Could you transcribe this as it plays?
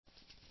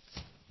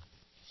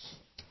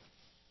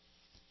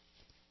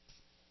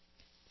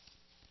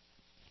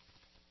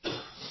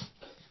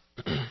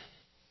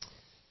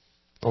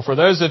Well, for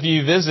those of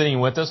you visiting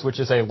with us, which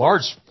is a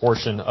large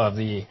portion of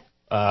the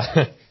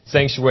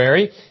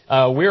sanctuary,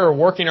 we are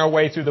working our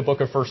way through the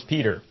book of 1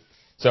 Peter.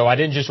 So I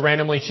didn't just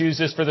randomly choose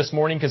this for this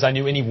morning because I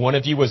knew any one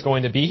of you was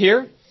going to be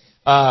here.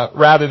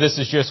 Rather, this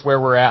is just where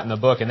we're at in the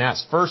book, and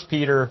that's 1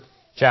 Peter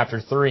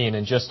chapter 3, and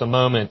in just a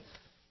moment,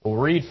 we'll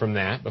read from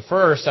that. But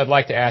first, I'd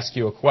like to ask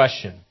you a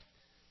question.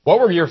 What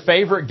were your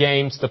favorite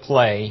games to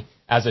play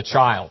as a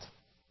child?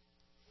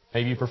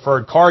 Maybe you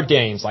preferred card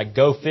games like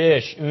Go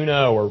Fish,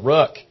 Uno, or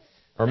Rook.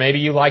 Or maybe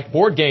you liked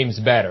board games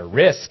better,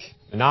 Risk,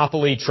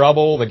 Monopoly,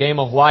 Trouble, The Game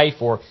of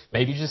Life, or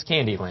maybe just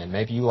Candyland.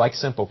 Maybe you like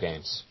simple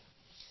games.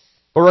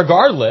 But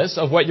regardless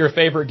of what your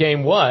favorite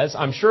game was,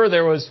 I'm sure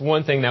there was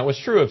one thing that was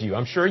true of you.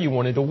 I'm sure you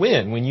wanted to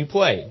win when you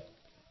played.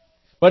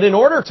 But in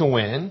order to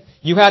win,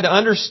 you had to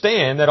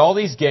understand that all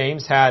these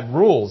games had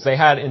rules. They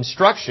had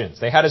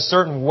instructions. They had a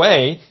certain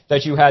way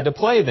that you had to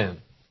play them.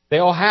 They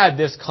all had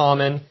this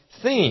common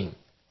theme.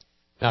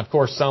 Now, of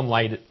course, some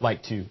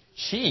like to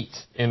cheat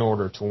in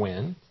order to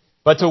win.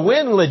 But to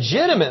win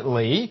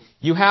legitimately,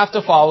 you have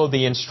to follow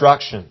the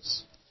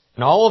instructions.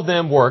 And all of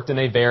them worked in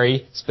a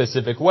very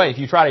specific way. If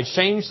you try to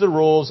change the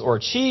rules or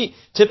cheat,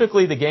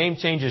 typically the game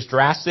changes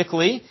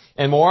drastically,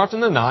 and more often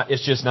than not,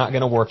 it's just not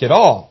going to work at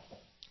all.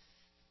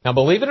 Now,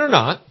 believe it or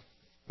not,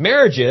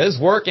 marriages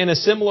work in a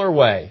similar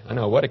way. I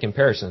know, what a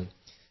comparison.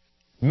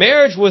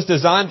 Marriage was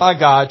designed by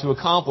God to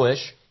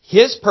accomplish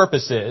His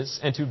purposes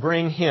and to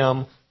bring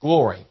Him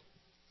glory.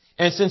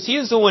 And since He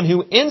is the one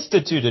who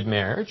instituted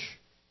marriage,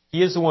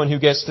 He is the one who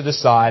gets to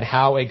decide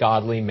how a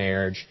godly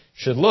marriage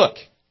should look.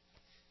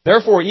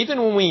 Therefore,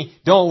 even when we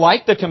don't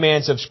like the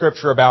commands of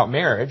Scripture about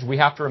marriage, we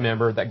have to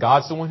remember that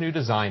God's the one who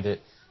designed it,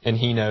 and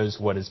He knows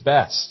what is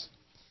best.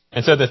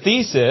 And so the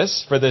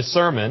thesis for this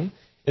sermon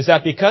is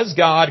that because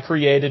God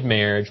created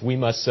marriage, we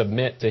must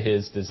submit to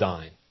His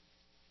design.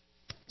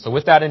 So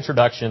with that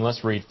introduction,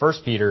 let's read 1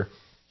 Peter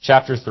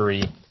chapter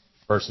 3,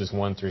 verses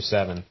 1 through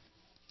 7.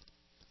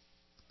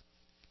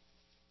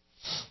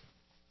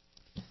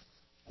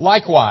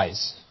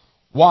 Likewise,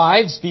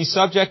 wives, be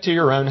subject to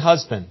your own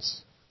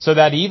husbands, so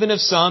that even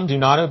if some do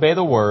not obey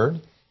the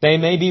word, they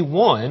may be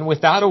won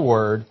without a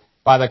word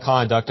by the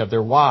conduct of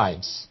their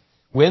wives,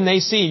 when they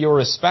see your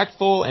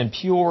respectful and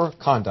pure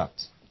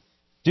conduct.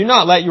 Do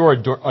not let your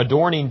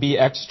adorning be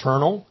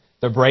external,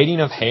 the braiding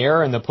of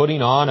hair and the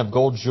putting on of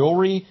gold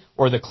jewelry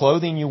or the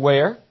clothing you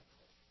wear,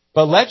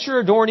 but let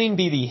your adorning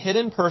be the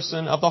hidden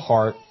person of the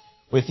heart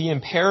with the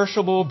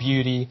imperishable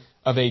beauty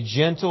of a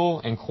gentle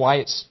and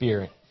quiet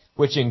spirit,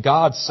 which in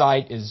God's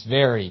sight is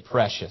very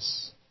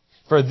precious.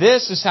 For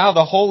this is how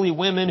the holy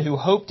women who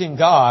hoped in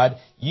God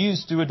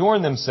used to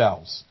adorn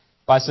themselves,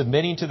 by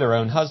submitting to their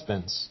own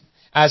husbands,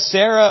 as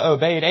Sarah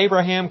obeyed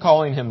Abraham,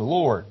 calling him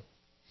Lord.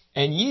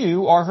 And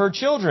you are her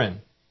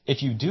children,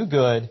 if you do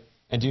good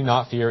and do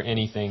not fear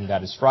anything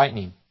that is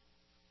frightening.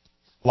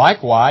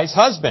 Likewise,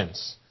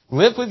 husbands,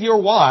 live with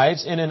your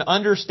wives in an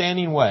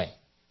understanding way,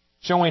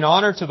 showing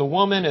honor to the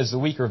woman as the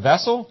weaker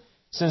vessel,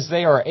 since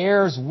they are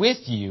heirs with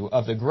you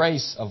of the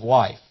grace of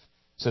life,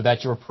 so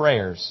that your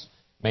prayers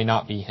may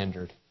not be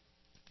hindered.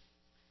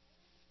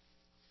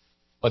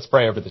 Let's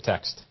pray over the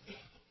text.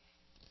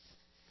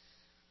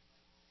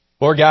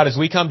 Lord God, as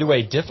we come to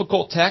a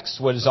difficult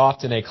text, what is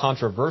often a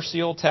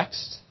controversial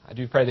text, I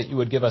do pray that you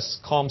would give us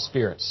calm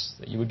spirits,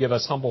 that you would give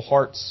us humble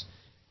hearts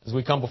as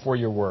we come before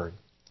your word,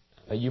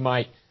 that you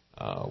might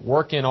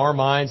work in our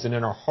minds and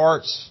in our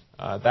hearts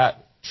that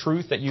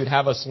truth that you'd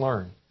have us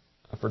learn.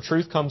 For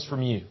truth comes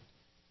from you.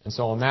 And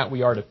so on that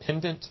we are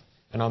dependent,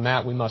 and on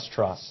that we must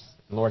trust.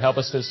 And Lord, help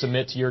us to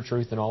submit to your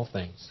truth in all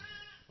things.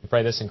 We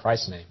pray this in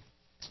Christ's name.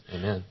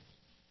 Amen.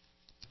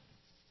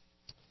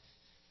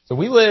 So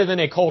we live in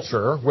a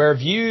culture where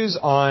views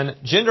on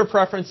gender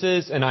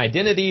preferences and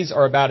identities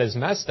are about as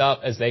messed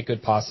up as they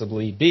could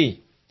possibly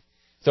be.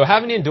 So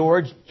having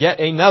endured yet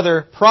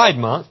another Pride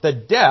Month, the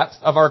depth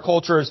of our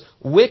culture's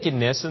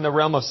wickedness in the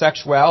realm of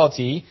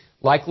sexuality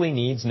likely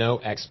needs no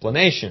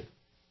explanation.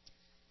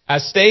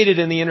 As stated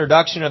in the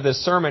introduction of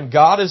this sermon,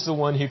 God is the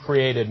one who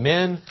created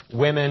men,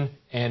 women,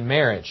 and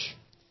marriage.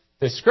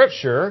 The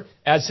Scripture,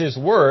 as His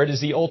Word, is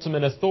the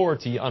ultimate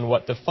authority on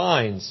what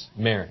defines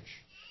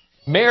marriage.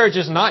 Marriage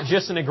is not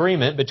just an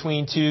agreement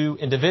between two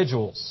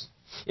individuals.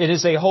 It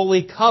is a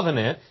holy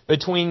covenant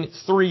between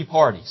three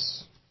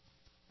parties.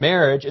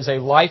 Marriage is a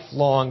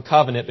lifelong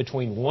covenant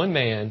between one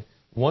man,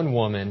 one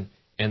woman,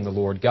 and the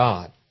Lord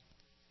God.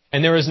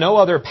 And there is no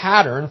other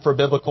pattern for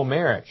biblical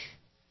marriage.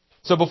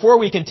 So before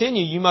we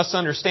continue, you must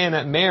understand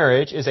that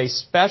marriage is a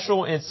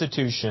special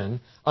institution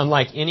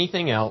unlike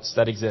anything else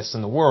that exists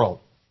in the world.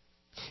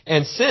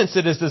 And since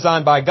it is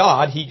designed by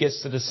God, He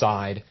gets to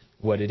decide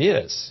what it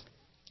is.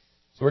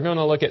 So we're going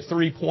to look at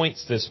 3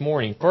 points this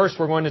morning. First,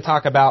 we're going to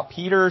talk about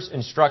Peter's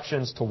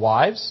instructions to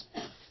wives.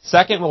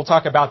 Second, we'll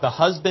talk about the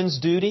husband's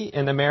duty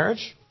in the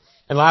marriage.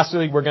 And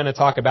lastly, we're going to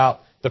talk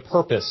about the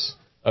purpose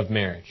of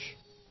marriage.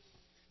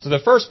 So the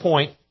first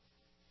point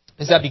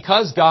is that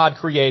because God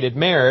created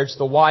marriage,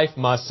 the wife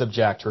must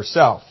subject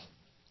herself.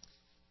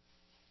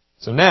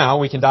 So now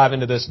we can dive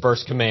into this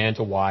first command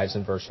to wives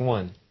in verse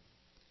 1.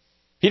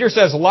 Peter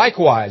says,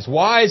 likewise,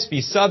 wives,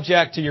 be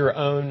subject to your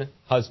own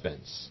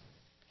husbands.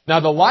 Now,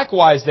 the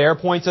likewise there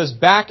points us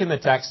back in the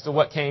text to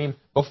what came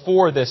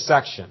before this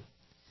section.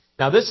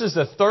 Now, this is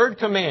the third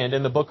command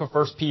in the book of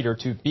 1 Peter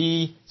to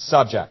be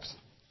subject.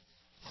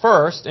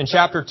 First, in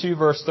chapter 2,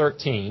 verse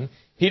 13,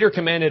 Peter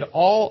commanded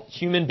all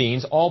human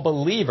beings, all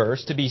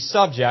believers, to be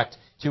subject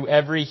to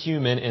every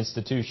human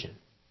institution.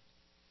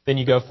 Then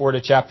you go forward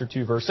to chapter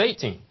 2, verse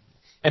 18.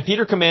 And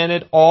Peter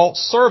commanded all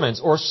servants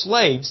or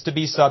slaves to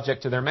be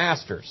subject to their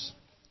masters.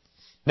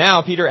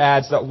 Now Peter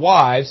adds that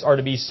wives are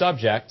to be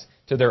subject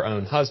to their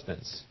own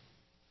husbands.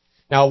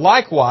 Now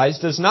likewise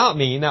does not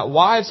mean that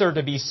wives are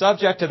to be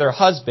subject to their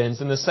husbands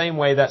in the same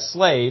way that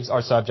slaves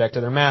are subject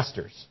to their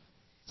masters.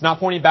 It's not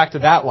pointing back to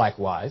that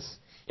likewise.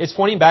 It's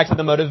pointing back to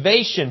the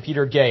motivation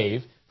Peter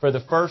gave for the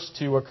first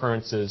two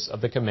occurrences of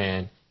the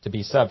command to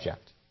be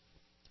subject.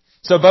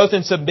 So both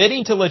in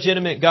submitting to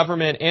legitimate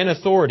government and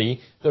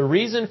authority, the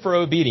reason for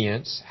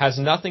obedience has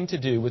nothing to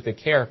do with the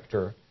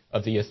character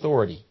of the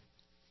authority.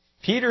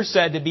 Peter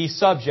said to be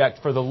subject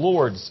for the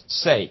Lord's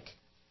sake.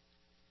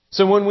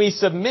 So when we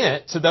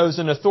submit to those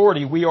in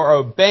authority, we are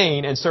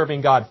obeying and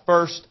serving God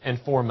first and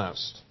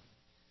foremost.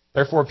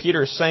 Therefore,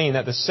 Peter is saying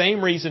that the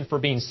same reason for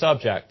being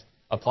subject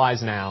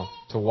applies now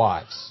to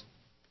wives.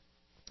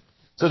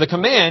 So the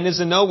command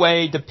is in no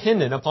way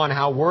dependent upon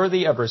how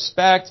worthy of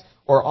respect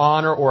or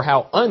honor or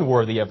how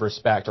unworthy of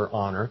respect or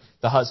honor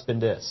the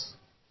husband is.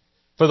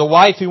 For the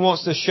wife who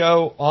wants to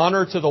show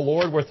honor to the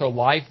Lord with her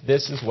life,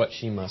 this is what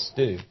she must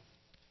do.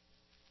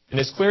 And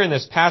it's clear in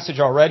this passage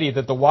already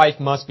that the wife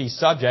must be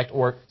subject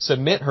or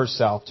submit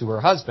herself to her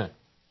husband.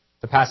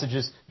 The passage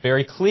is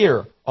very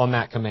clear on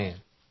that command.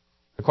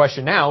 The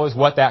question now is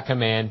what that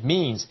command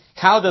means.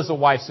 How does a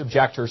wife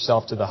subject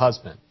herself to the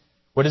husband?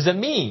 What does it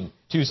mean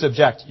to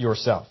subject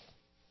yourself?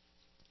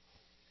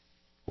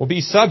 Well,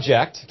 be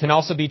subject can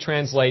also be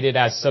translated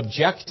as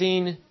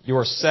subjecting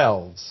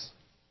yourselves.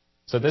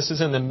 So this is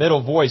in the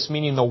middle voice,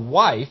 meaning the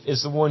wife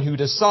is the one who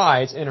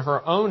decides in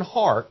her own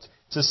heart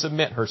to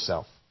submit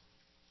herself.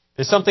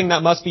 It's something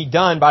that must be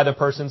done by the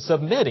person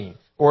submitting,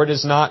 or it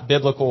is not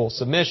biblical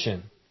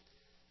submission.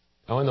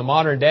 Now, in the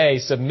modern day,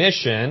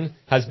 submission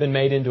has been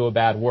made into a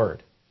bad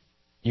word.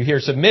 You hear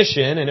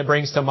submission, and it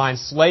brings to mind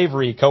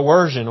slavery,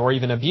 coercion, or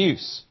even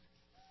abuse.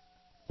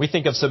 We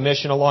think of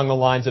submission along the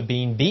lines of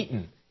being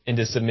beaten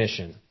into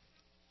submission.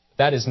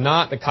 That is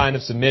not the kind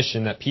of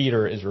submission that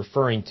Peter is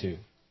referring to.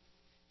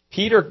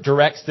 Peter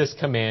directs this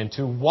command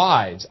to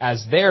wives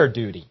as their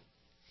duty.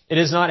 It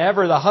is not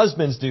ever the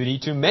husband's duty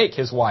to make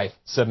his wife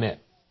submit.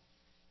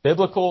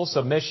 Biblical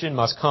submission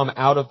must come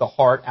out of the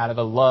heart, out of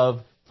a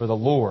love for the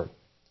Lord.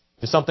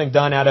 It's something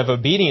done out of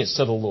obedience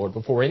to the Lord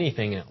before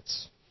anything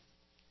else.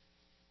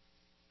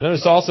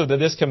 Notice also that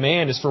this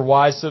command is for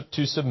wives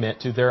to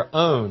submit to their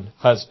own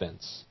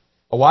husbands.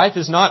 A wife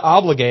is not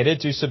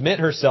obligated to submit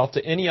herself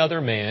to any other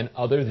man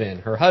other than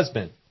her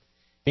husband.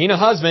 Being a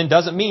husband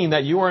doesn't mean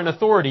that you are an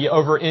authority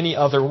over any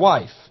other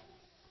wife.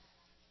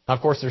 Now,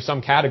 of course, there's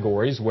some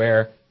categories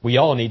where we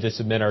all need to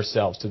submit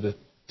ourselves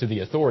to the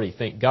authority.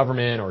 Think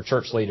government or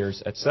church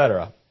leaders,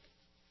 etc.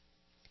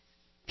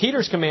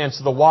 Peter's commands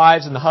to the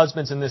wives and the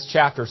husbands in this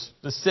chapter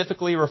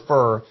specifically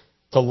refer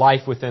to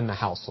life within the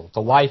household,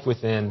 to life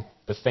within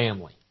the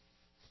family.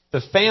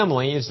 The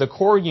family is the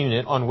core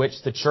unit on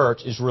which the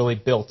church is really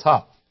built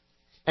up.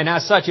 And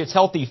as such, its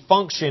healthy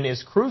function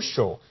is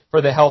crucial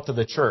for the health of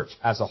the church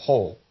as a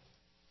whole.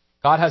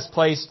 God has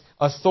placed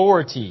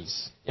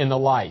authorities in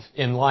life,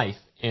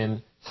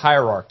 in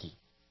hierarchy.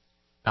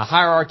 Now,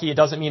 hierarchy, it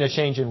doesn't mean a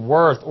change in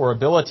worth or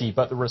ability,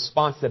 but the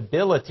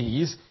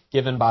responsibilities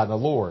given by the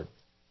Lord.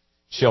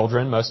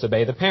 Children must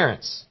obey the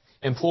parents.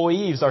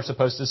 Employees are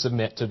supposed to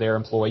submit to their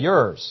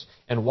employers,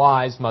 and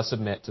wives must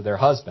submit to their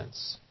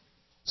husbands.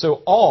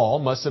 So all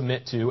must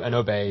submit to and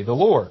obey the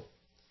Lord.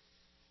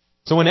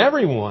 So when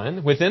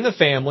everyone within the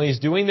family is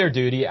doing their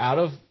duty out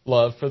of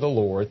love for the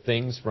Lord,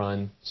 things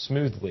run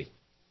smoothly.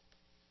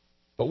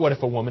 But what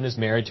if a woman is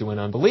married to an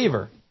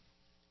unbeliever?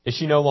 Is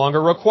she no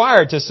longer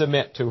required to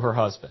submit to her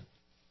husband?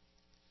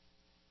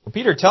 Well,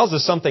 Peter tells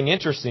us something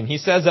interesting. He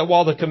says that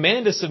while the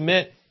command to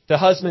submit to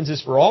husbands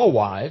is for all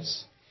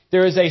wives,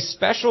 there is a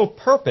special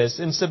purpose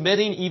in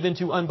submitting even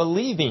to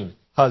unbelieving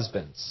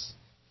husbands.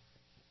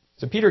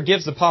 So Peter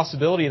gives the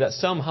possibility that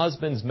some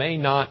husbands may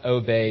not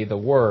obey the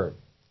word.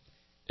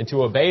 And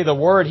to obey the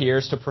word here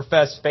is to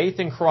profess faith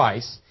in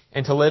Christ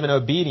and to live in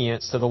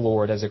obedience to the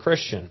Lord as a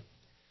Christian.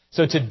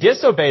 So to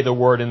disobey the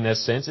word in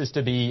this sense is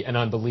to be an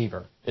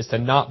unbeliever, is to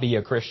not be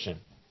a Christian.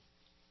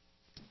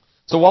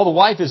 So while the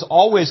wife is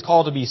always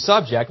called to be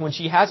subject, when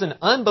she has an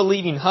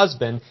unbelieving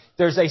husband,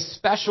 there's a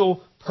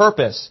special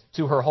purpose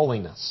to her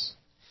holiness.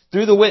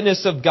 Through the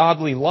witness of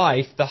godly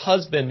life, the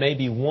husband may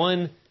be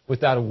won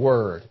without a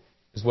word,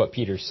 is what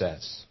Peter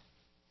says.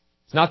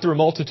 It's not through a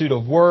multitude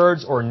of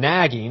words or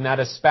nagging that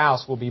a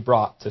spouse will be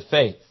brought to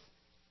faith.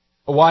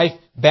 A wife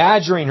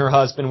badgering her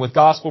husband with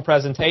gospel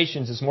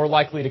presentations is more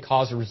likely to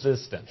cause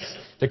resistance,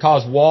 to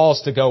cause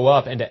walls to go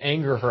up and to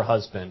anger her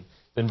husband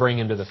than bring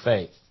him to the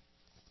faith.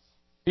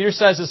 Peter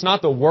says it's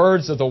not the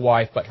words of the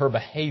wife, but her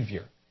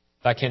behavior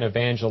that can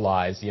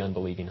evangelize the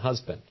unbelieving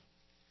husband.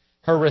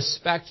 Her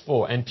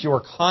respectful and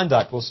pure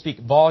conduct will speak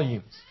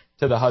volumes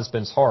to the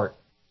husband's heart.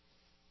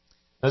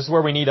 This is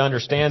where we need to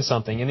understand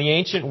something. In the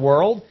ancient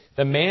world,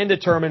 the man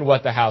determined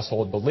what the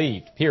household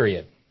believed,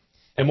 period.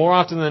 And more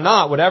often than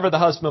not, whatever the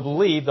husband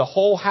believed, the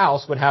whole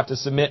house would have to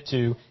submit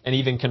to and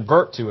even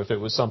convert to if it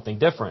was something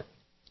different.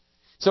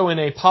 So in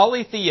a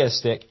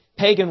polytheistic,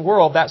 pagan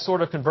world, that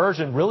sort of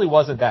conversion really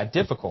wasn't that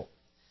difficult.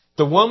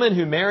 The woman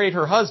who married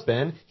her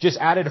husband just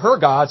added her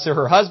gods to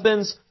her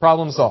husband's,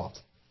 problem solved.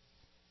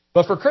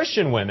 But for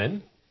Christian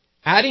women,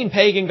 adding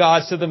pagan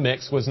gods to the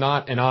mix was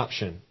not an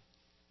option.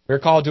 We're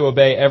called to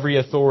obey every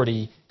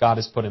authority God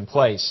has put in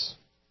place.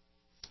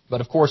 But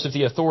of course, if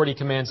the authority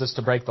commands us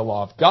to break the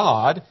law of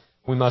God,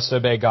 we must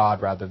obey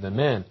God rather than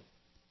men.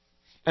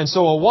 And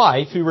so a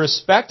wife who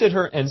respected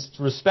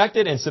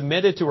and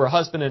submitted to her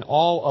husband in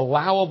all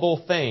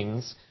allowable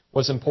things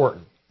was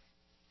important.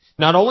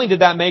 Not only did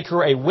that make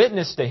her a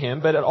witness to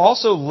him, but it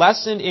also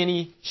lessened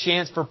any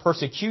chance for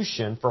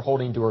persecution for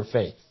holding to her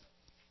faith.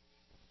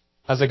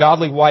 As a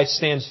godly wife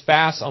stands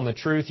fast on the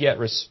truth, yet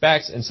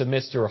respects and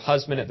submits to her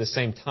husband at the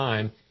same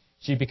time,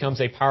 she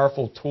becomes a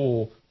powerful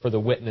tool for the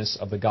witness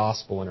of the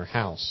gospel in her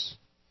house.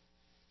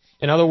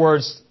 In other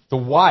words, the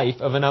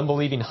wife of an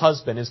unbelieving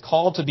husband is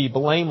called to be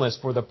blameless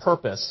for the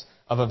purpose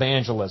of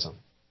evangelism.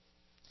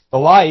 The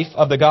life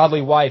of the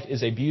godly wife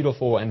is a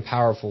beautiful and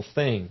powerful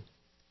thing.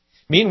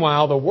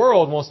 Meanwhile, the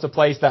world wants to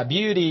place that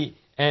beauty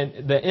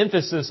and the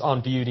emphasis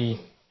on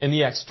beauty in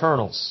the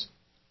externals.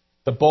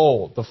 The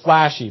bold, the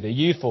flashy, the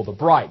youthful, the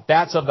bright.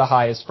 That's of the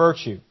highest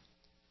virtue.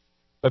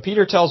 But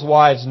Peter tells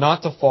wives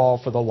not to fall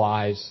for the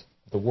lies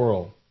of the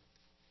world.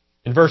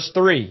 In verse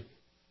 3,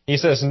 he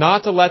says,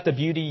 not to let the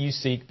beauty you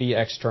seek be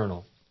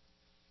external.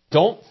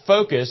 Don't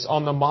focus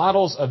on the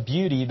models of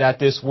beauty that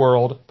this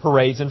world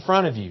parades in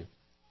front of you.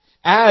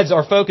 Ads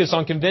are focused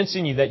on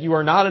convincing you that you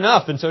are not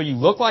enough until you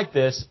look like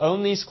this,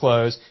 own these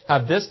clothes,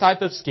 have this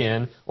type of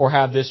skin, or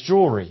have this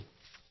jewelry.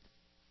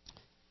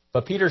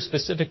 But Peter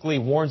specifically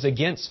warns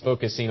against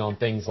focusing on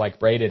things like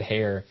braided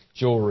hair,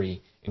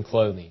 jewelry, and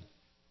clothing.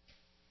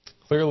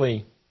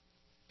 Clearly,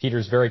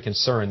 Peter's very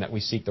concerned that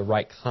we seek the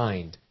right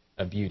kind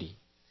of beauty.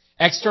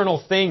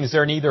 External things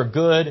are neither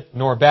good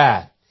nor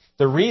bad.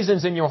 The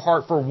reasons in your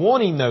heart for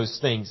wanting those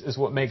things is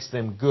what makes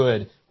them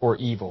good or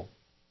evil.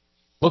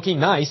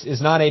 Looking nice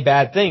is not a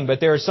bad thing, but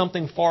there is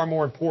something far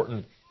more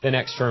important than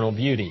external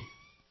beauty.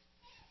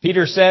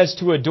 Peter says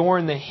to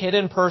adorn the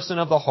hidden person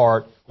of the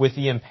heart with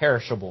the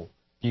imperishable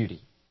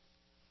beauty.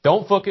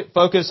 Don't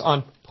focus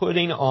on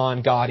putting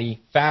on gaudy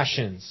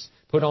fashions.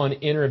 Put on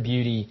inner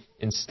beauty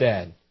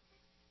instead.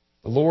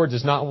 The Lord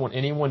does not want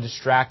anyone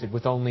distracted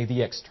with only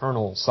the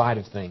external side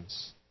of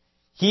things.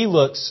 He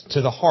looks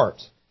to the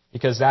heart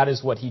because that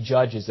is what He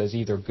judges as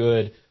either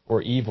good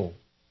or evil.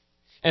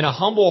 And a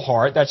humble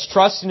heart that's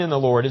trusting in the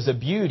Lord is a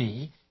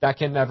beauty that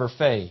can never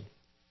fade.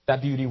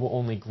 That beauty will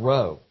only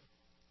grow.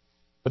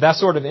 But that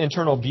sort of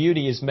internal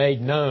beauty is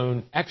made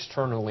known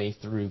externally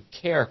through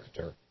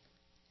character.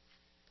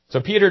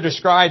 So Peter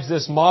describes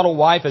this model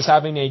wife as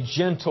having a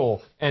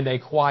gentle and a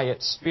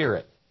quiet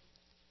spirit.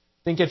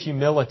 Think of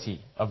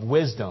humility, of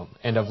wisdom,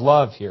 and of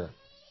love here.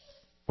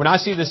 When I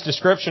see this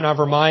description, I'm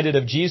reminded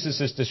of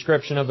Jesus'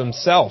 description of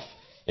Himself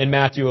in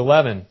Matthew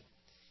 11.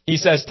 He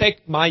says,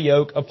 take my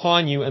yoke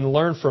upon you and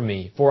learn from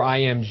me, for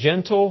I am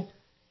gentle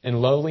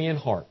and lowly in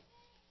heart,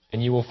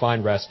 and you will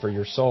find rest for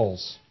your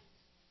souls.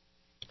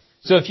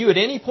 So if you at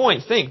any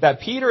point think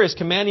that Peter is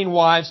commanding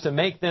wives to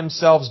make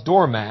themselves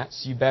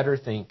doormats, you better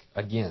think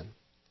again.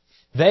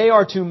 They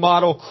are to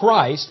model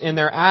Christ in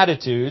their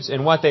attitudes,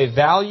 in what they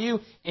value,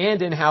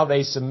 and in how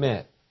they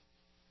submit.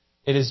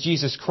 It is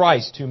Jesus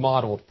Christ who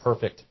modeled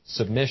perfect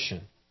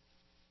submission.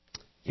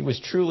 He was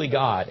truly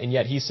God, and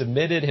yet He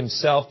submitted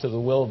Himself to the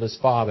will of His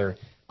Father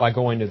by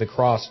going to the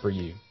cross for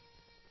you.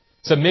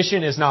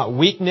 Submission is not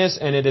weakness,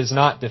 and it is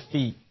not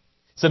defeat.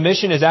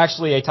 Submission is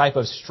actually a type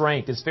of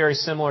strength. It's very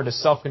similar to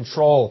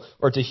self-control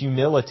or to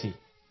humility.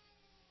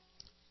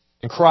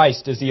 And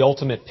Christ is the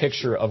ultimate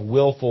picture of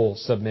willful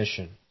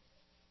submission.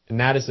 And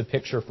that is the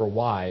picture for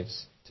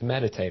wives to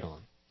meditate on.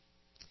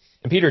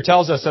 And Peter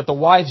tells us that the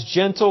wife's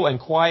gentle and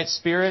quiet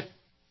spirit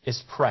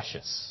is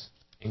precious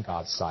in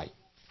God's sight.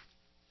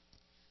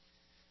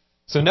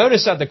 So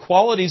notice that the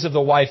qualities of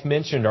the wife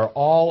mentioned are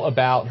all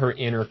about her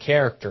inner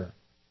character.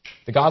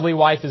 The godly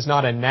wife is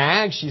not a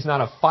nag. She's not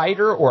a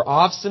fighter or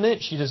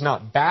obstinate. She does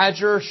not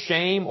badger,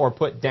 shame, or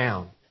put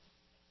down.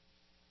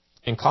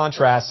 In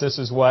contrast, this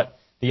is what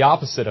the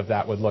opposite of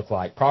that would look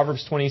like.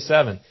 Proverbs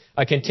 27.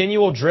 A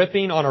continual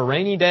dripping on a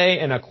rainy day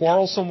and a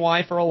quarrelsome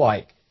wife are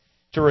alike.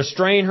 To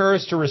restrain her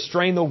is to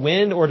restrain the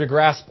wind or to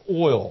grasp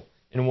oil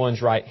in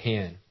one's right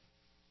hand.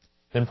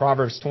 Then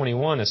Proverbs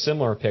 21, a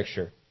similar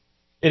picture.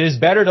 It is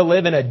better to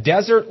live in a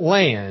desert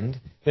land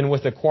than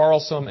with a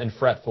quarrelsome and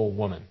fretful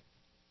woman.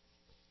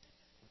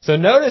 So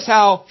notice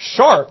how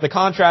sharp the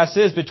contrast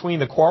is between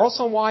the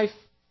quarrelsome wife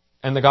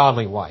and the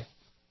godly wife.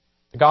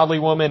 The godly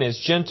woman is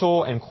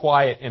gentle and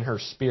quiet in her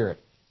spirit.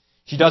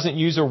 She doesn't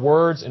use her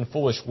words in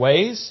foolish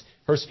ways.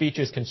 Her speech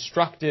is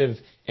constructive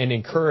and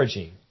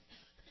encouraging.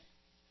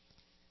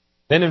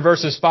 Then in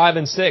verses 5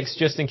 and 6,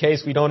 just in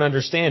case we don't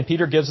understand,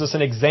 Peter gives us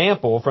an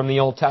example from the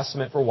Old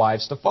Testament for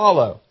wives to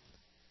follow.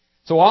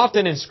 So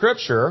often in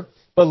Scripture,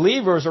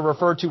 believers are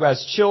referred to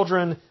as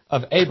children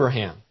of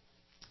Abraham.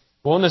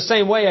 Well, in the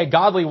same way, a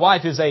godly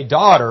wife is a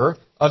daughter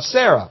of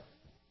Sarah.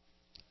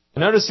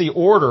 And notice the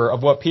order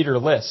of what Peter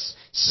lists.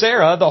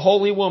 Sarah, the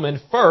holy woman,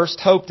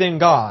 first hoped in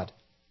God.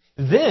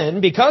 Then,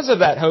 because of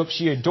that hope,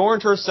 she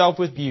adorned herself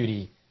with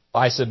beauty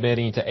by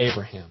submitting to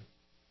Abraham.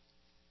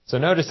 So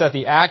notice that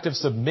the act of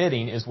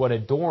submitting is what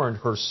adorned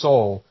her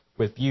soul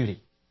with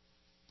beauty.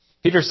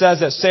 Peter says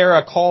that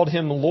Sarah called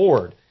him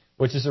Lord,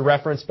 which is a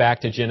reference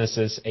back to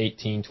Genesis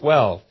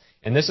 18:12.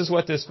 And this is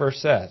what this verse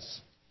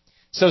says.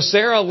 So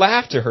Sarah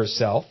laughed to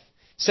herself,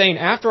 saying,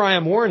 after I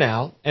am worn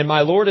out, and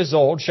my Lord is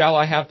old, shall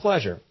I have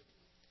pleasure?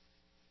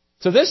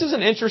 So this is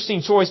an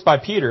interesting choice by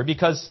Peter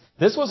because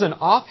this was an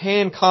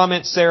offhand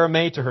comment Sarah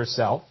made to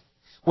herself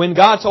when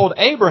God told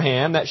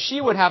Abraham that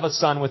she would have a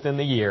son within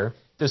the year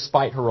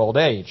despite her old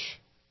age.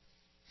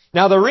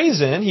 Now the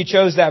reason he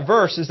chose that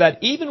verse is that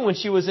even when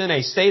she was in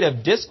a state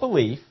of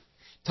disbelief,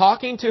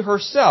 talking to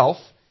herself,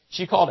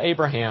 she called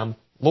Abraham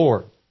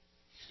Lord.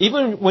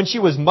 Even when she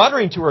was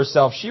muttering to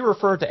herself, she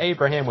referred to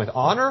Abraham with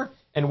honor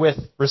and with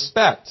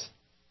respect.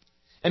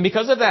 And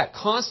because of that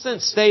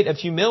constant state of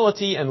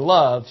humility and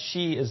love,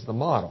 she is the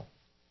model.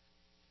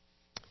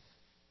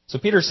 So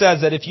Peter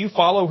says that if you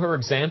follow her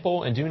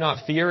example and do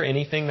not fear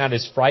anything that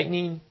is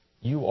frightening,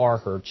 you are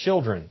her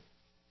children.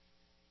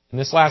 And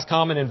this last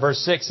comment in verse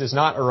 6 is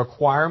not a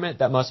requirement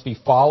that must be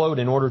followed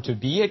in order to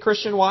be a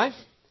Christian wife.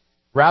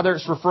 Rather,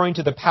 it's referring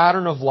to the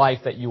pattern of life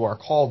that you are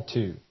called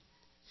to.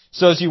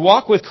 So as you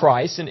walk with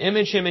Christ and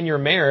image Him in your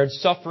marriage,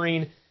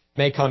 suffering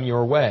may come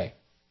your way.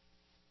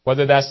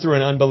 Whether that's through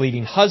an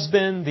unbelieving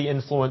husband, the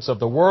influence of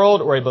the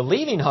world, or a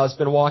believing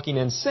husband walking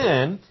in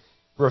sin,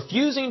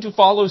 refusing to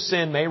follow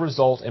sin may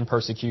result in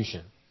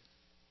persecution.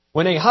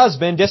 When a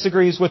husband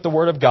disagrees with the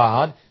Word of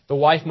God, the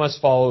wife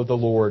must follow the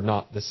Lord,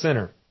 not the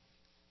sinner.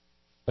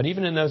 But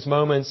even in those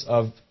moments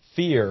of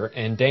fear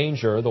and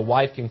danger, the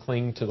wife can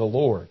cling to the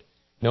Lord,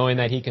 knowing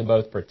that He can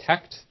both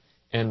protect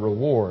and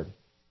reward.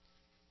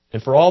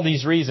 And for all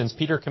these reasons,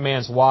 Peter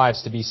commands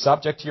wives to be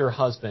subject to your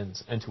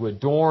husbands and to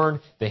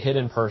adorn the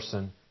hidden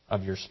person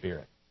of your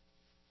spirit.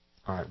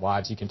 All right,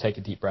 wives, you can take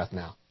a deep breath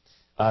now.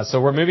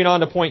 So we're moving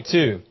on to point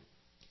 2.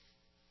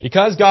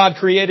 Because God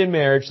created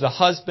marriage, the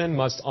husband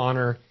must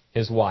honor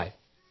his wife.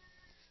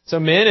 So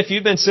men, if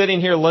you've been sitting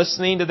here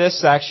listening to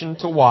this section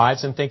to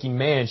wives and thinking,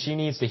 man, she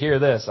needs to hear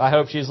this, I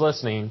hope she's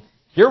listening,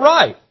 you're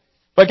right.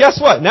 But guess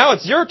what? Now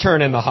it's your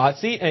turn in the hot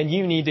seat, and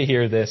you need to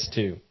hear this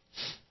too.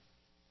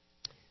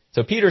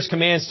 So Peter's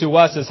commands to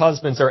us as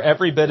husbands are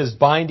every bit as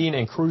binding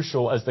and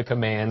crucial as the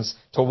commands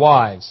to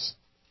wives.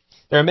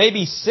 There may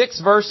be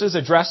 6 verses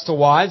addressed to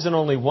wives and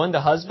only 1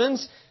 to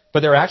husbands,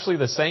 but they're actually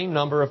the same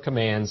number of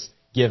commands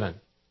given.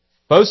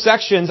 Both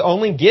sections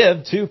only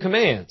give 2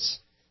 commands.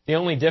 The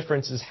only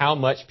difference is how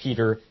much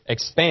Peter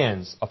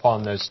expands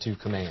upon those 2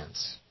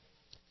 commands.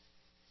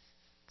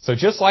 So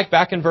just like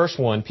back in verse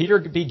 1, Peter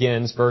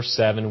begins verse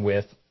 7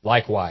 with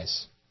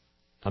likewise.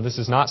 Now, this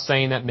is not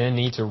saying that men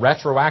need to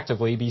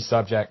retroactively be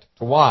subject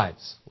to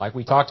wives. Like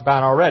we talked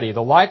about already,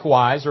 the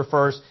likewise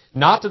refers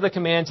not to the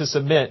command to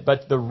submit,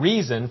 but the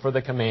reason for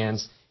the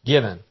commands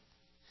given.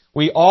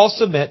 We all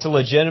submit to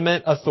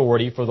legitimate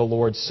authority for the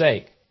Lord's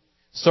sake.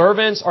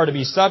 Servants are to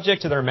be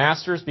subject to their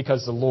masters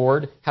because the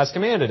Lord has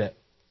commanded it.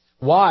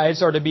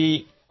 Wives are to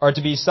be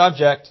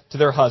subject to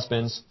their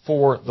husbands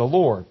for the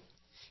Lord.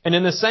 And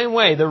in the same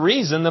way, the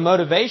reason, the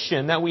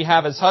motivation that we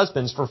have as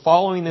husbands for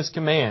following these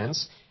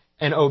commands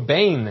and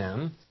obeying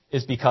them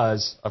is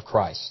because of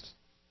Christ.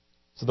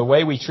 So the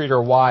way we treat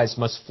our wives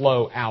must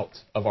flow out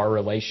of our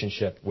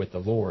relationship with the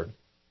Lord.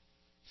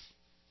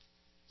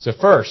 So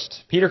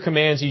first, Peter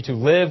commands you to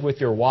live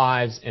with your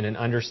wives in an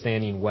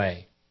understanding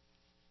way.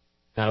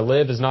 Now, to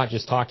live is not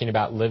just talking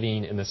about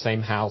living in the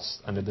same house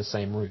under the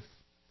same roof.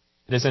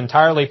 It is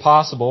entirely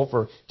possible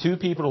for 2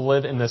 people to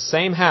live in the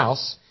same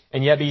house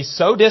and yet be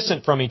so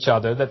distant from each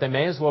other that they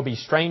may as well be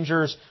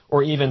strangers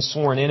or even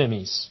sworn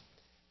enemies.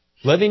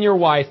 Living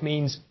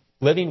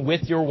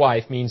with your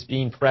wife means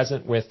being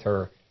present with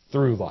her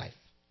through life.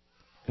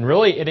 And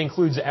really, it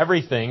includes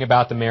everything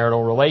about the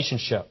marital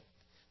relationship.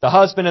 The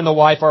husband and the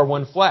wife are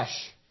one flesh,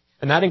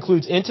 and that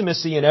includes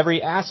intimacy in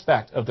every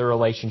aspect of the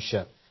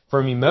relationship,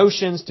 from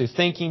emotions to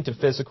thinking to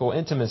physical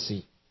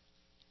intimacy.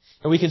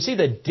 And we can see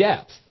the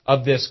depth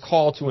of this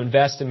call to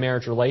invest in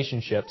marriage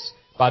relationships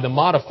by the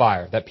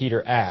modifier that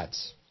Peter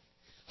adds.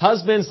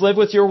 Husbands, live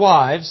with your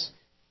wives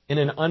in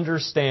an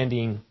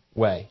understanding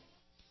way.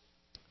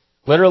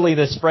 Literally,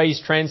 this phrase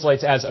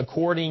translates as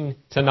according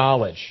to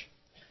knowledge.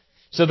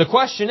 So the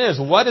question is,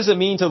 what does it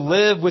mean to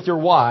live with your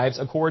wives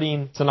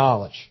according to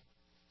knowledge?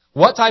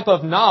 What type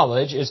of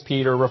knowledge is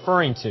Peter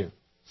referring to?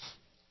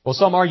 Well,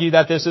 some argue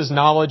that this is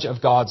knowledge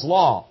of God's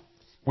law.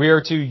 We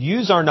are to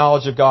use our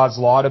knowledge of God's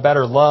law to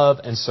better love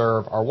and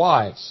serve our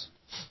wives.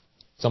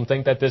 Some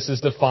think that this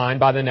is defined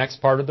by the next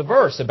part of the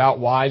verse about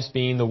wives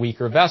being the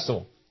weaker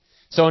vessel.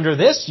 So under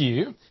this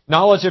view,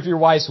 knowledge of your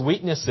wife's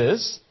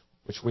weaknesses,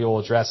 which we will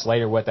address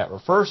later what that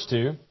refers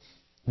to,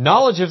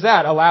 knowledge of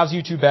that allows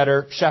you to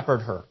better shepherd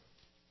her.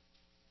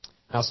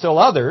 Now still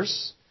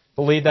others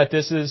believe that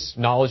this is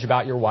knowledge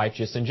about your wife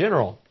just in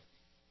general.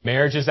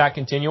 Marriage is that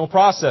continual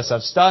process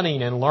of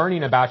studying and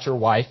learning about your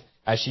wife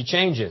as she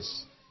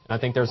changes. And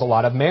I think there's a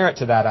lot of merit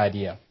to that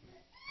idea.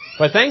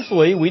 But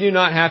thankfully, we do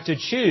not have to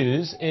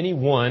choose any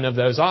one of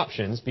those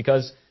options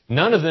because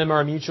none of them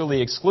are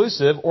mutually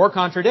exclusive or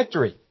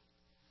contradictory.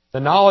 The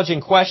knowledge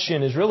in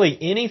question is really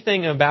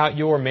anything about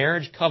your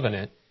marriage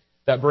covenant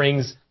that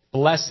brings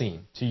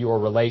blessing to your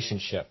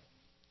relationship.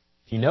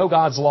 If you know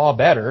God's law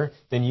better,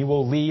 then you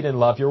will lead and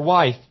love your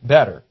wife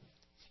better.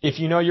 If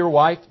you know your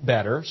wife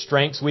better,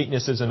 strengths,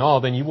 weaknesses, and all,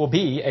 then you will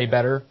be a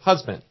better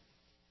husband.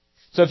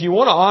 So if you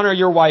want to honor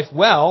your wife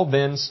well,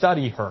 then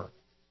study her.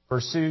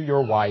 Pursue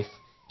your wife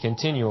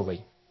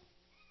continually.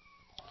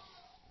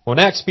 Well,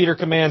 next, Peter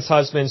commands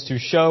husbands to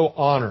show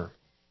honor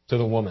to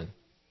the woman.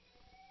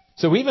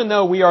 So even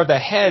though we are the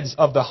heads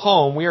of the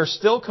home, we are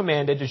still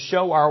commanded to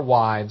show our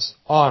wives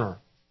honor.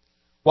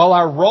 While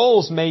our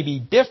roles may be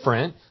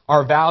different,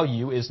 our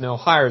value is no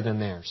higher than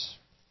theirs.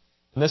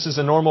 And this is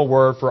a normal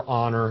word for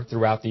honor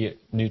throughout the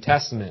New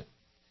Testament.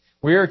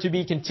 We are to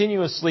be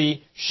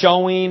continuously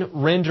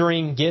showing,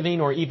 rendering,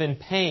 giving, or even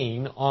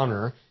paying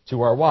honor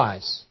to our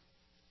wives.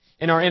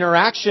 In our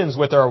interactions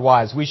with our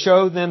wives, we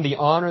show them the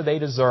honor they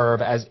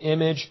deserve as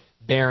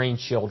image-bearing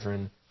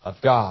children of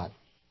God.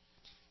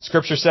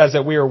 Scripture says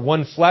that we are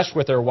one flesh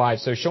with our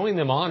wives, so showing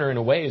them honor in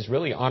a way is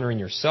really honoring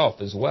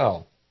yourself as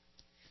well.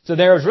 So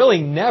there is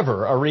really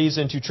never a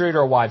reason to treat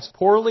our wives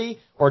poorly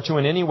or to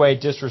in any way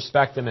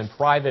disrespect them in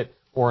private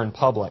or in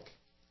public.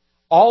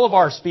 All of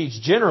our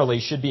speech generally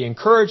should be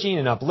encouraging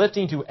and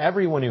uplifting to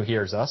everyone who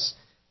hears us,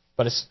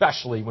 but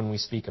especially when we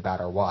speak about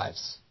our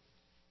wives.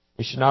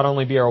 We should not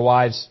only be our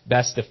wives'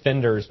 best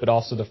defenders, but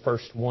also the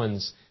first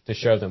ones to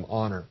show them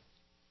honor.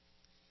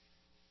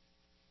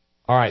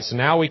 All right, so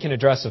now we can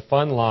address a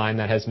fun line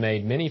that has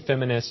made many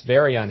feminists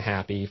very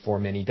unhappy for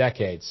many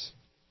decades.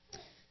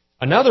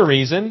 Another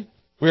reason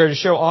we are to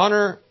show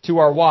honor to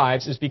our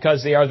wives is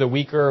because they are the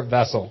weaker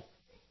vessel.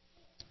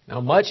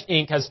 Now, much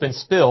ink has been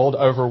spilled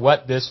over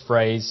what this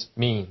phrase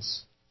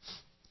means.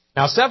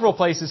 Now, several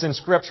places in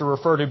Scripture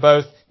refer to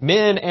both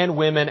men and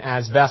women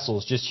as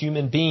vessels, just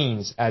human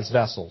beings as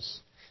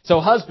vessels. So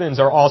husbands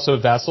are also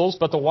vessels,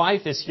 but the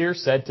wife is here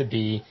said to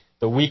be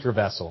the weaker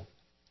vessel.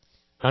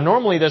 Now,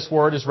 normally this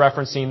word is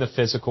referencing the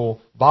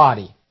physical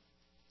body.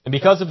 And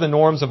because of the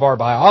norms of our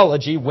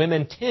biology,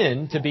 women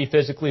tend to be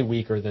physically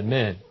weaker than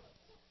men.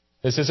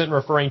 This isn't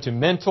referring to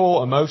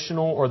mental,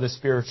 emotional, or the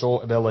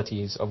spiritual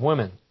abilities of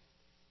women.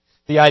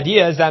 The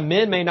idea is that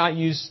men may not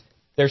use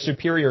their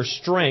superior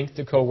strength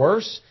to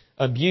coerce,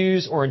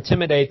 abuse, or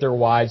intimidate their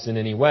wives in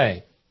any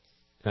way.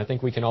 And I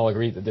think we can all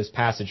agree that this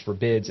passage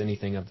forbids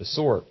anything of the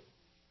sort.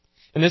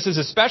 And this is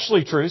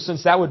especially true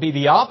since that would be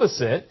the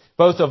opposite,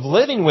 both of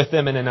living with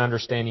them in an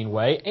understanding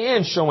way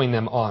and showing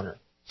them honor.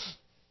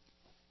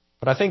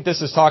 But I think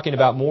this is talking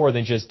about more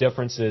than just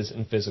differences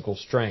in physical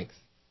strength.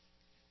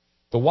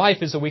 The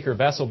wife is a weaker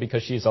vessel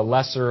because she is a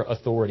lesser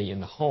authority in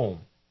the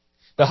home.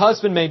 The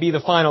husband may be the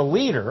final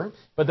leader,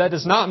 but that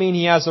does not mean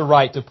he has the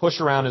right to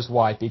push around his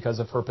wife because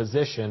of her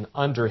position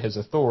under his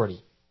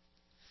authority.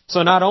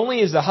 So not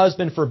only is the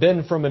husband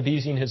forbidden from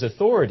abusing his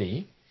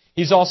authority,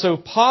 he's also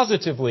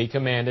positively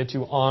commanded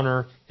to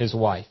honor his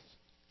wife.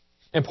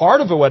 And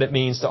part of what it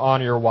means to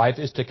honor your wife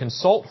is to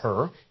consult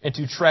her and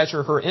to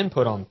treasure her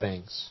input on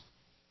things.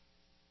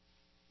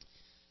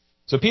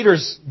 So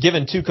Peter's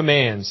given two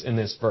commands in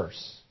this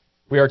verse.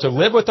 We are to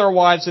live with our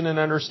wives in an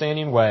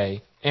understanding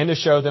way and to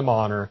show them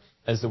honor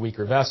as the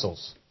weaker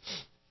vessels.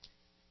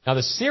 Now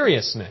the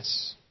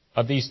seriousness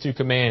of these two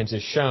commands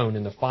is shown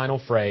in the final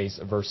phrase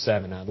of verse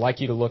 7. I'd like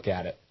you to look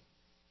at it.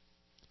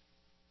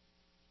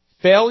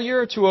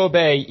 Failure to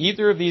obey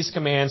either of these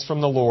commands from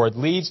the Lord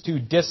leads to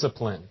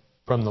discipline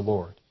from the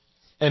Lord.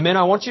 And men,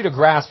 I want you to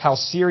grasp how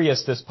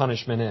serious this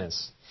punishment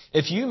is.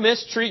 If you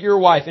mistreat your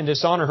wife and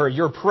dishonor her,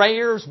 your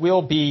prayers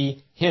will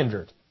be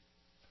hindered.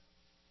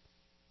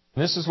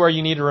 And this is where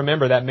you need to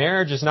remember that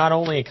marriage is not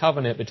only a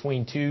covenant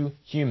between two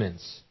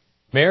humans.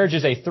 Marriage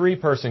is a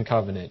three-person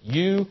covenant.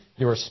 You,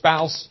 your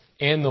spouse,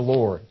 and the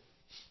Lord.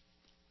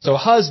 So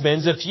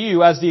husbands, if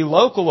you, as the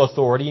local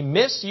authority,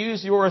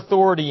 misuse your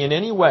authority in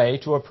any way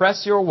to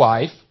oppress your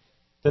wife,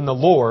 then the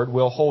Lord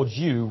will hold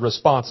you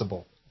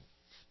responsible.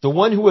 The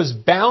one who has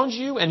bound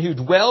you and who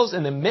dwells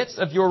in the midst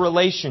of your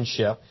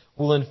relationship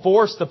will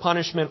enforce the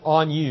punishment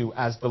on you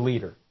as the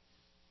leader.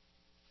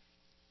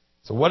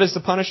 So what is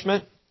the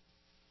punishment?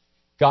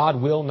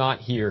 God will not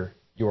hear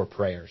your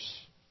prayers.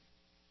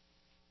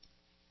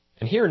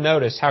 And here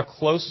notice how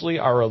closely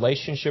our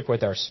relationship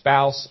with our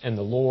spouse and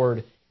the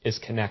Lord is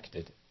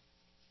connected.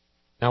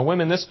 Now,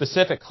 women, this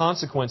specific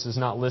consequence is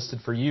not listed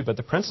for you, but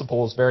the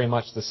principle is very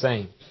much the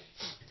same.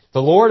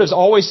 The Lord is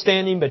always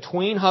standing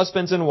between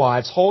husbands and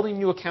wives, holding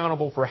you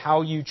accountable for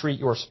how you treat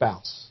your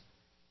spouse.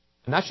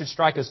 And that should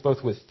strike us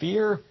both with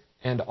fear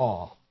and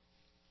awe.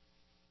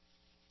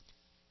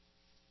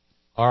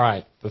 All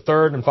right, the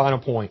third and final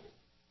point.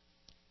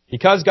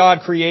 Because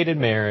God created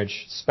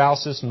marriage,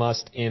 spouses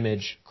must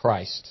image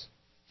Christ.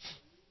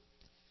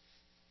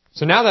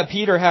 So now that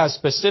Peter has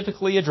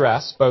specifically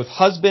addressed both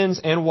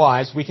husbands and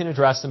wives, we can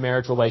address the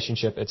marriage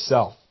relationship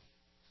itself.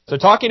 So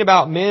talking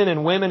about men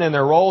and women and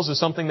their roles is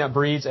something that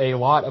breeds a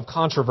lot of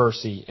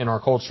controversy in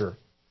our culture.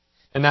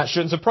 And that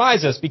shouldn't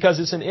surprise us because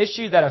it's an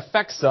issue that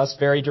affects us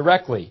very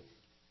directly.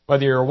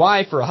 Whether you're a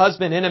wife or a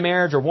husband in a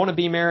marriage or want to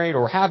be married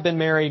or have been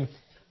married,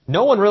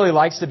 no one really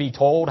likes to be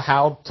told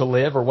how to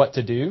live or what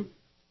to do.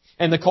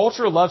 And the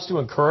culture loves to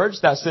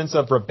encourage that sense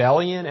of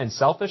rebellion and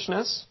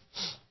selfishness.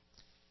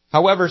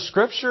 However,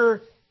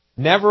 Scripture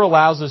never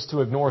allows us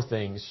to ignore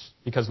things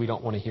because we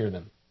don't want to hear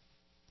them.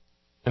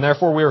 And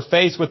therefore, we are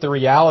faced with the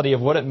reality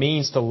of what it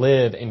means to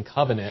live in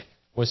covenant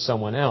with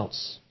someone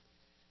else.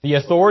 The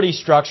authority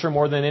structure,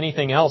 more than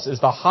anything else, is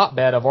the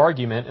hotbed of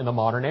argument in the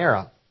modern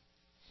era.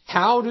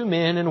 How do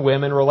men and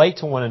women relate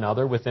to one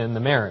another within the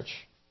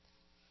marriage?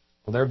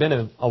 Well, there have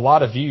been a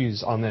lot of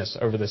views on this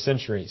over the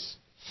centuries.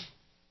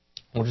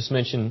 We'll just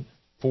mention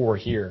 4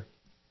 here.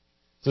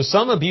 So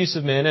some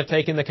abusive men have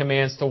taken the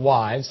commands to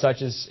wives,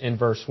 such as in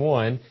verse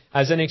 1,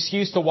 as an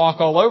excuse to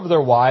walk all over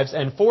their wives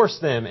and force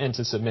them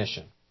into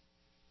submission.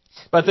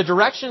 But the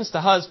directions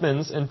to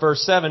husbands in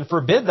verse 7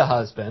 forbid the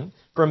husband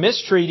from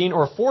mistreating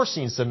or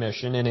forcing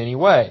submission in any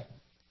way.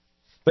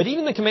 But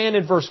even the command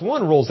in verse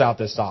 1 rules out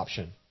this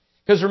option.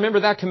 Because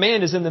remember, that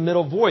command is in the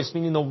middle voice,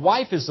 meaning the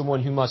wife is the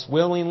one who must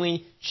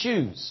willingly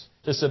choose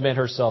to submit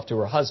herself to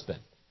her husband.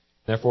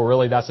 Therefore,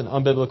 really, that's an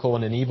unbiblical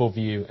and an evil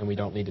view, and we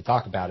don't need to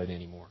talk about it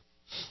anymore.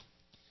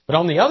 But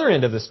on the other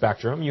end of the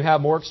spectrum, you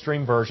have more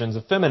extreme versions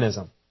of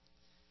feminism.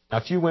 Now,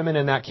 few women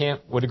in that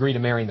camp would agree to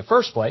marry in the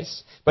first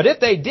place, but if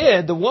they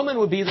did, the woman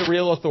would be the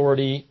real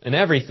authority in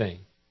everything.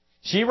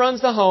 She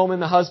runs the home,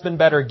 and the husband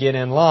better get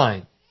in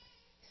line.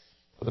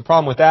 But the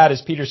problem with that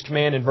is Peter's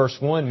command in verse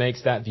 1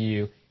 makes that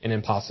view an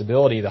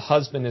impossibility. The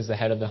husband is the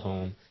head of the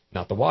home,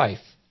 not the wife.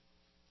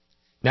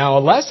 Now, a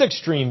less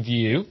extreme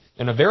view,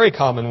 and a very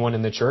common one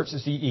in the church,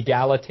 is the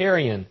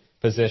egalitarian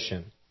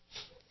position.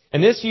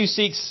 And this view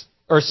sees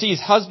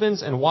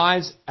husbands and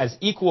wives as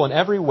equal in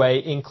every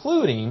way,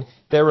 including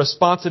their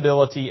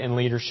responsibility and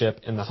leadership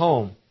in the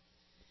home.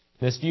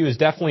 This view is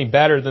definitely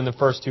better than the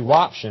first 2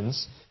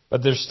 options,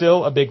 but there's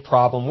still a big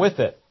problem with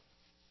it.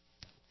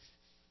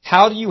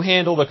 How do you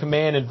handle the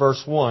command in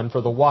verse 1 for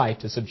the wife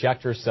to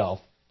subject herself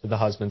to the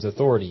husband's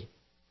authority?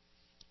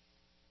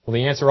 Well,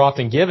 the answer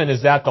often given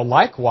is that the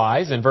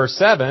likewise in verse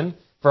 7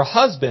 for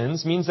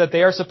husbands means that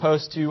they are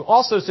supposed to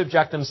also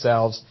subject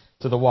themselves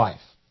to the wife.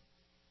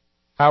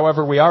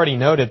 However, we already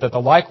noted that the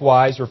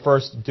likewise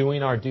refers to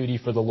doing our duty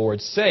for the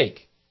Lord's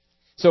sake.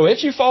 So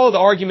if you follow the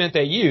argument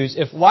they use,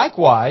 if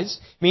likewise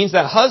means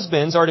that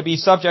husbands are to be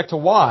subject to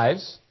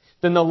wives,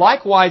 then the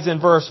likewise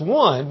in verse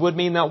 1 would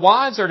mean that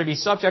wives are to be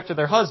subject to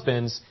their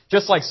husbands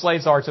just like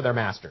slaves are to their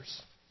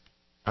masters.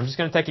 I'm just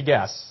going to take a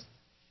guess,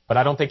 but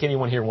I don't think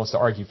anyone here wants to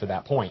argue for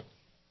that point.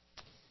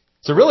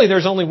 So really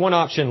there's only one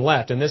option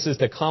left, and this is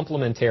the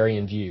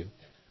complementarian view.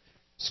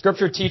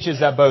 Scripture teaches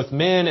that both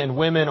men and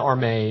women are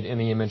made in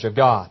the image of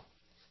God.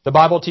 The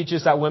Bible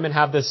teaches that women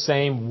have the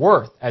same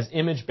worth as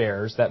image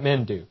bearers that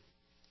men do.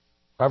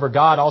 However,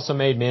 God also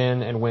made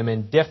men and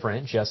women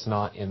different, just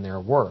not in their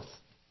worth.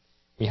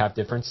 We have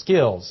different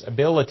skills,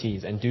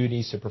 abilities, and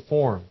duties to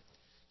perform.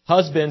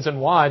 Husbands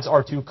and wives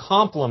are to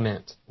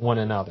complement one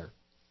another.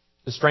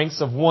 The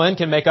strengths of one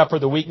can make up for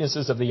the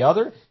weaknesses of the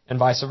other, and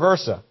vice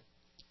versa.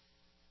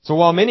 So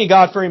while many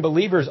God-fearing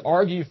believers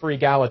argue for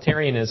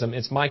egalitarianism,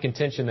 it's my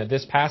contention that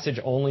this passage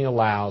only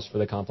allows for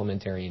the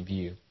complementarian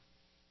view.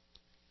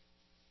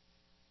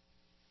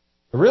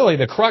 But really,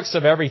 the crux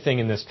of everything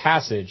in this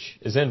passage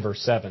is in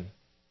verse 7.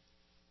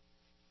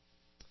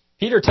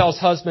 Peter tells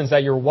husbands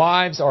that your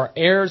wives are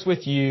heirs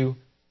with you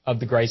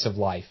of the grace of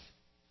life.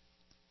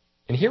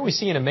 And here we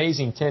see an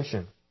amazing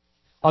tension.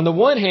 On the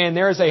one hand,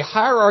 there is a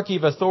hierarchy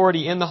of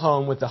authority in the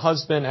home with the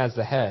husband as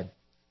the head.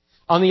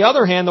 On the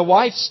other hand, the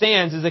wife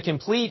stands as a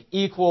complete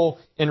equal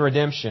in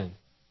redemption.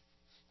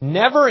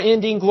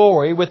 Never-ending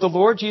glory with the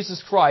Lord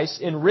Jesus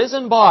Christ in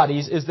risen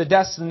bodies is the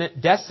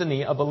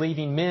destiny of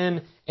believing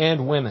men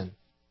and women.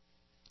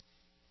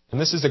 And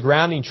this is the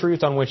grounding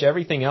truth on which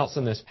everything else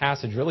in this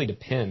passage really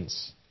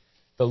depends.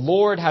 The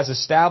Lord has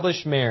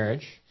established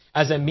marriage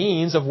as a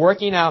means of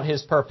working out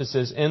His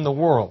purposes in the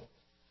world.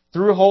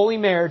 Through holy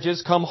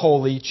marriages come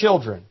holy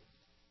children.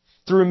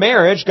 Through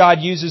marriage, God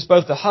uses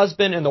both the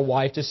husband and the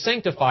wife to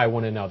sanctify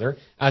one another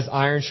as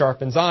iron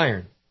sharpens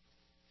iron.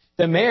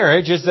 The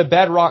marriage is the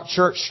bedrock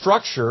church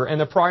structure and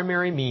the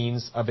primary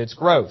means of its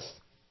growth.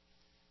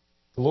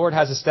 The Lord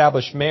has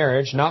established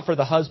marriage not for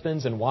the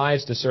husbands and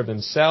wives to serve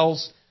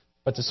themselves,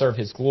 but to serve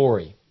His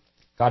glory.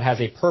 God has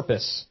a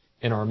purpose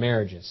in our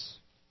marriages.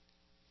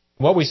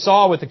 What we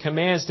saw with the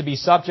commands to be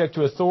subject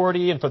to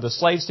authority and for the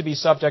slaves to be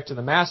subject to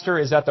the master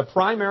is that the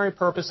primary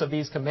purpose of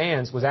these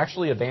commands was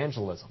actually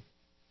evangelism.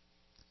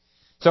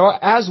 So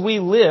as we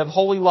live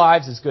holy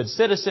lives as good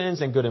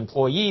citizens and good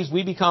employees,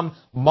 we become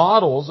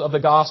models of the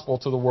gospel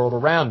to the world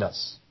around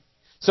us.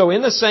 So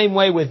in the same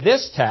way with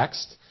this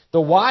text,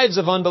 the wives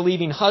of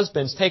unbelieving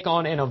husbands take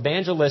on an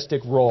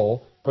evangelistic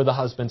role for the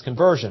husband's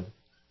conversion.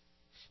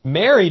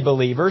 Married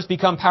believers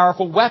become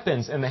powerful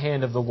weapons in the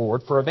hand of the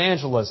Lord for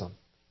evangelism.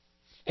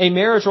 A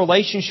marriage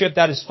relationship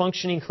that is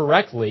functioning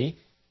correctly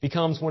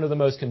becomes one of the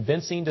most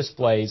convincing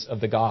displays of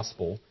the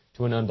gospel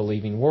to an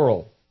unbelieving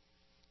world.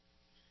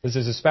 This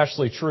is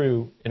especially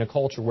true in a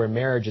culture where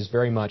marriage is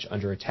very much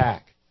under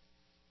attack.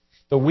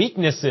 The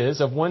weaknesses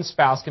of one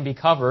spouse can be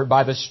covered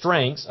by the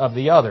strengths of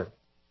the other.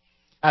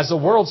 As the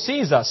world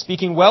sees us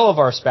speaking well of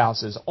our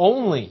spouses,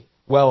 only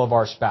well of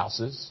our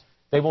spouses,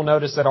 they will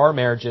notice that our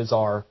marriages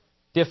are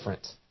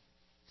different.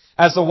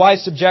 As the wife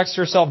subjects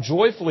herself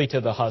joyfully to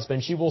the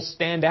husband, she will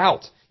stand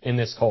out in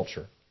this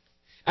culture.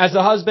 As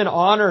the husband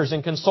honors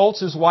and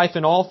consults his wife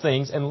in all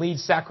things and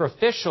leads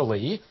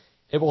sacrificially,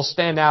 it will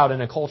stand out in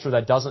a culture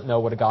that doesn't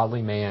know what a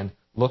godly man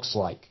looks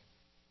like.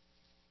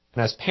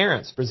 And as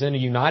parents present a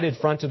united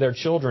front to their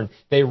children,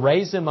 they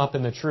raise them up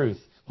in the truth,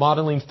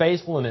 modeling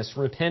faithfulness,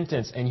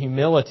 repentance, and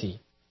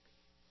humility.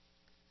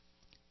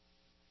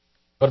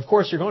 But of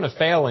course, you're going to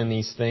fail in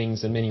these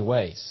things in many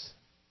ways.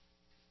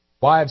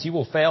 Wives, you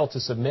will fail to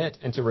submit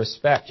and to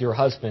respect your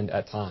husband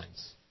at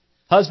times.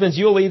 Husbands,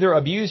 you will either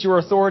abuse your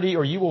authority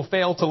or you will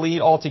fail to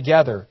lead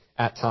altogether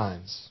at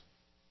times.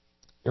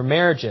 Your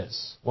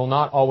marriages will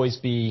not always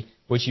be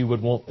what you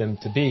would want them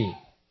to be.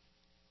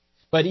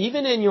 But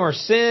even in your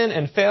sin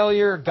and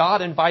failure,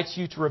 God invites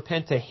you to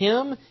repent to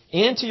Him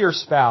and to your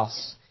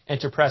spouse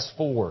and to press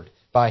forward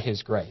by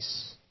His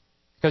grace.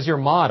 Because your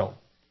model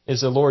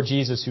is the Lord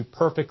Jesus, who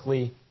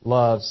perfectly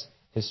loves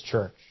His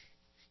church.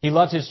 He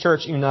loved His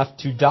church enough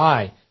to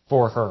die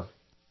for her.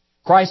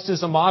 Christ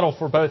is a model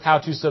for both how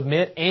to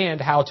submit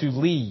and how to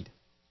lead.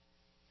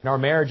 And our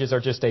marriages are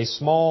just a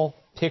small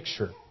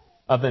picture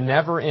of the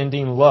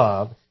never-ending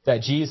love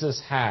that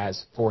Jesus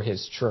has for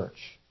His church.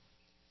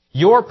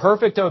 Your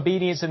perfect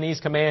obedience in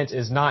these commands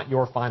is not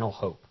your final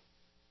hope.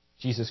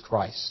 Jesus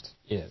Christ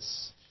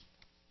is.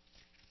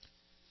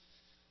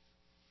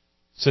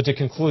 So to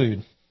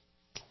conclude,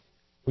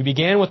 we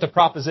began with the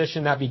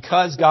proposition that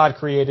because God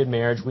created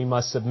marriage, we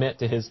must submit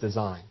to His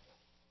design.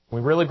 We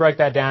really break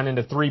that down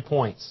into 3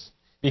 points.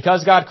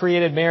 Because God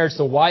created marriage,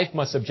 the wife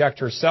must subject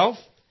herself,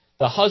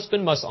 the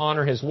husband must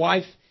honor his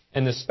wife,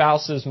 and the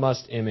spouses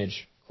must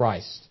image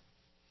Christ.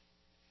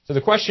 So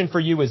the question for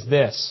you is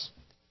this: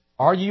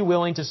 are you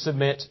willing to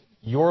submit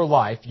your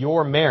life,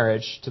 your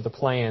marriage, to the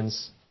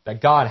plans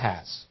that God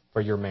has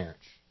for your marriage?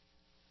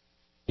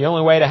 The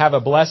only way to have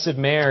a blessed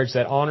marriage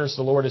that honors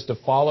the Lord is to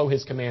follow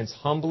His commands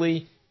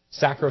humbly,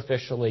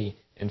 sacrificially,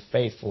 and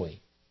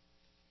faithfully.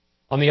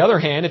 On the other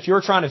hand, if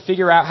you're trying to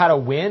figure out how to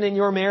win in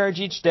your marriage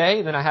each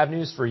day, then I have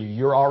news for you.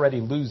 You're already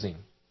losing.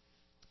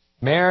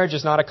 Marriage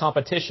is not a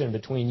competition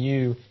between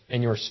you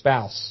and your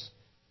spouse.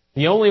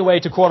 The only way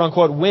to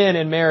quote-unquote win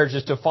in marriage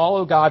is to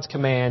follow God's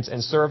commands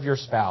and serve your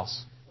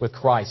spouse with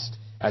Christ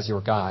as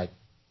your guide.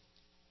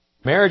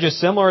 Marriage is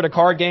similar to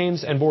card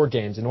games and board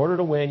games. In order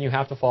to win, you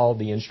have to follow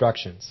the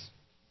instructions.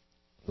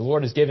 The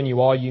Lord has given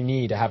you all you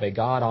need to have a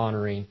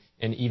God-honoring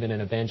and even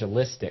an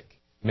evangelistic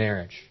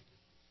marriage.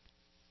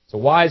 So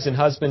wives and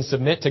husbands,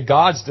 submit to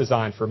God's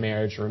design for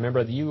marriage.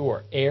 Remember that you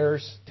are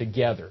heirs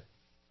together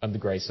of the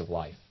grace of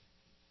life.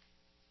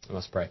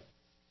 Let's pray.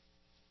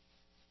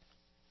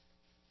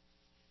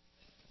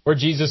 Lord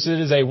Jesus, it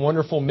is a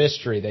wonderful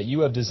mystery that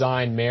you have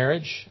designed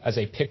marriage as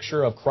a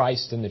picture of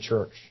Christ in the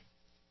church.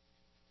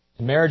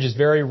 And marriage is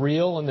very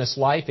real in this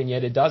life, and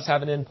yet it does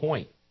have an end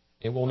point.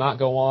 It will not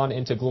go on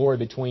into glory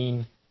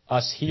between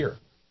us here.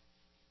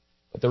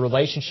 But the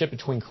relationship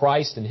between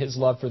Christ and His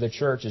love for the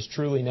church is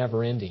truly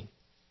never ending.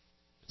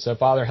 So,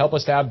 Father, help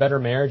us to have better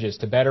marriages,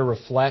 to better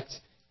reflect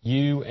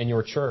you and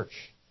your church.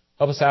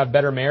 Help us to have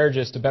better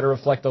marriages to better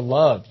reflect the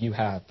love you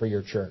have for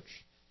your church.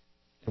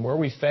 And where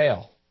we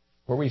fail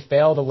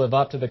to live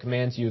up to the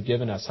commands you have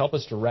given us, help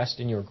us to rest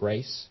in your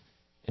grace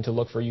and to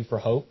look for you for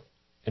hope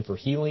and for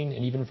healing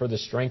and even for the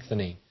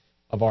strengthening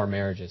of our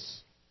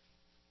marriages.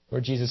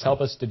 Lord Jesus,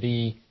 help us to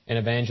be an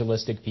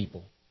evangelistic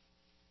people.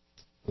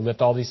 We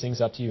lift all these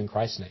things up to you in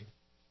Christ's name.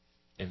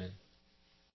 Amen.